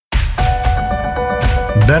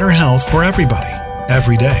better health for everybody,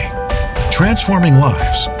 every day. Transforming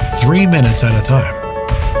lives, 3 minutes at a time.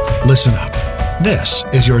 Listen up. This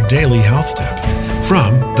is your daily health tip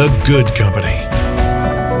from The Good Company.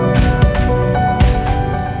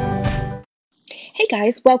 Hey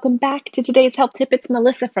guys, welcome back to today's health tip. It's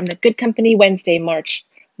Melissa from The Good Company. Wednesday, March.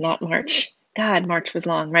 God, March was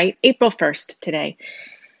long, right? April 1st today.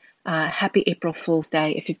 Happy April Fool's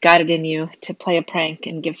Day. If you've got it in you to play a prank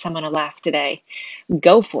and give someone a laugh today,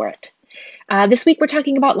 go for it. This week we're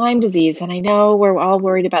talking about Lyme disease, and I know we're all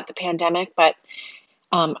worried about the pandemic, but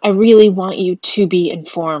I really want you to be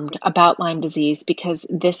informed about Lyme disease because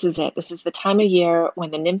this is it. This is the time of year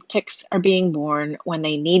when the nymph ticks are being born, when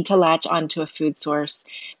they need to latch onto a food source.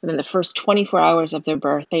 Within the first 24 hours of their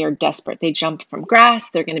birth, they are desperate. They jump from grass.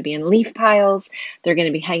 They're going to be in leaf piles. They're going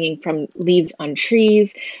to be hanging from leaves on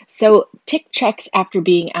trees. So tick checks after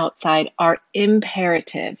being outside are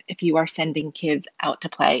imperative if you are sending kids out to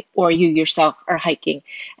play or you yourself are hiking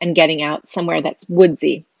and getting out somewhere that's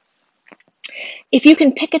woodsy. If you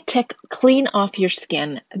can pick a tick clean off your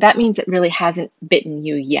skin, that means it really hasn't bitten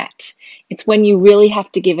you yet. It's when you really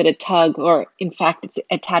have to give it a tug, or in fact, it's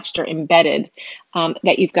attached or embedded,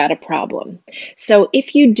 that you've got a problem. So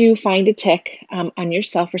if you do find a tick on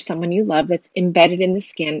yourself or someone you love that's embedded in the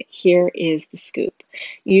skin, here is the scoop.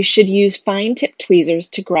 You should use fine-tipped tweezers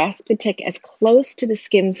to grasp the tick as close to the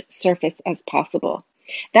skin's surface as possible.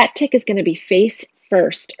 That tick is going to be face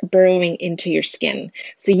first burrowing into your skin.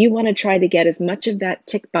 So you want to try to get as much of that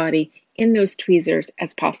tick body in those tweezers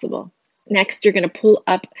as possible. Next, you're going to pull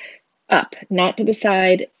up, not to the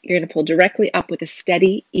side. You're going to pull directly up with a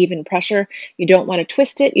steady, even pressure. You don't want to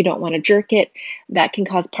twist it. You don't want to jerk it. That can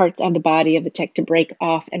cause parts of the body of the tick to break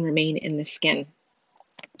off and remain in the skin.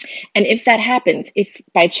 And if that happens, if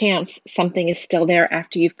by chance something is still there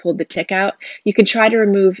after you've pulled the tick out, you can try to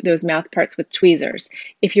remove those mouth parts with tweezers.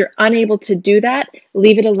 If you're unable to do that,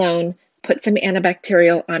 leave it alone. Put some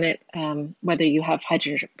antibacterial on it, whether you have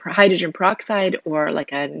hydrogen peroxide or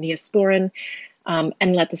like a Neosporin,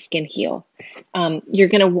 and let the skin heal. You're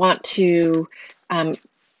going to want to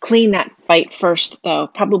clean that bite first, though,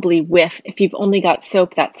 probably if you've only got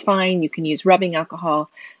soap, that's fine. You can use rubbing alcohol.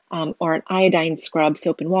 Or an iodine scrub,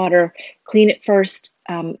 soap and water. Clean it first,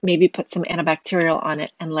 maybe put some antibacterial on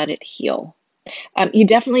it and let it heal. You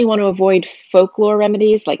definitely want to avoid folklore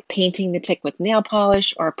remedies like painting the tick with nail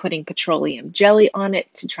polish or putting petroleum jelly on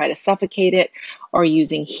it to try to suffocate it or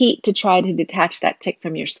using heat to try to detach that tick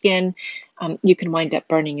from your skin. You can wind up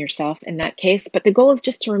burning yourself in that case, but the goal is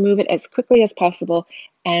just to remove it as quickly as possible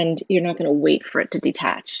and you're not going to wait for it to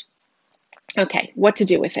detach. Okay, what to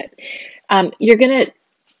do with it?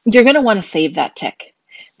 You're going to want to save that tick.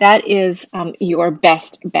 That is your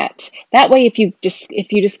best bet. That way, if you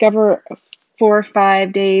discover 4 or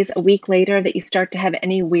 5 days, a week later that you start to have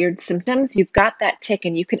any weird symptoms, you've got that tick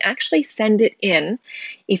and you can actually send it in.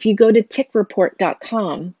 If you go to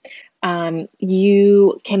tickreport.com,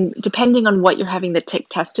 you can, depending on what you're having the tick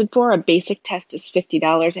tested for, a basic test is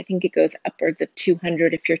 $50. I think it goes upwards of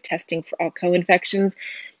 $200 if you're testing for all co-infections.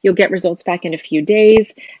 You'll get results back in a few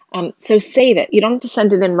days. So save it. You don't have to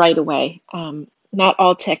send it in right away. Not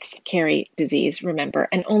all ticks carry disease, remember,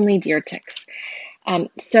 and only deer ticks.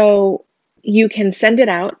 So you can send it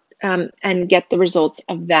out and get the results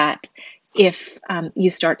of that if you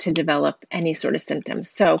start to develop any sort of symptoms.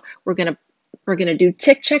 So we're going to do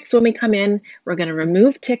tick checks when we come in. We're going to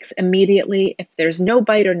remove ticks immediately. If there's no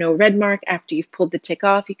bite or no red mark after you've pulled the tick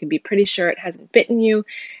off, you can be pretty sure it hasn't bitten you.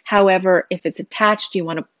 However, if it's attached, you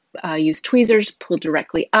want to use tweezers, pull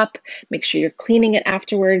directly up, make sure you're cleaning it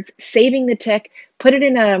afterwards, saving the tick, put it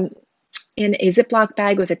in a Ziploc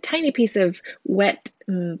bag with a tiny piece of wet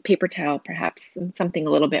paper towel, perhaps something a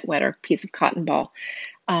little bit wetter, piece of cotton ball.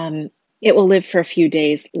 It will live for a few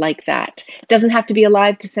days like that. It doesn't have to be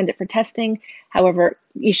alive to send it for testing. However,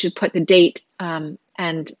 you should put the date and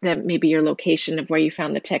then maybe your location of where you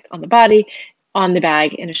found the tick on the body, on the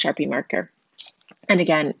bag in a Sharpie marker. And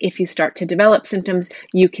again, if you start to develop symptoms,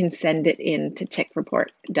 you can send it in to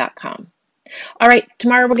tickreport.com. All right,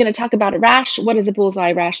 tomorrow we're going to talk about a rash. What does a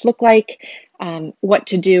bullseye rash look like? What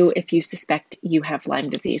to do if you suspect you have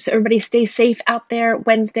Lyme disease. So everybody stay safe out there.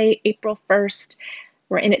 Wednesday, April 1st.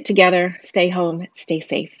 We're in it together. Stay home, stay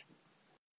safe.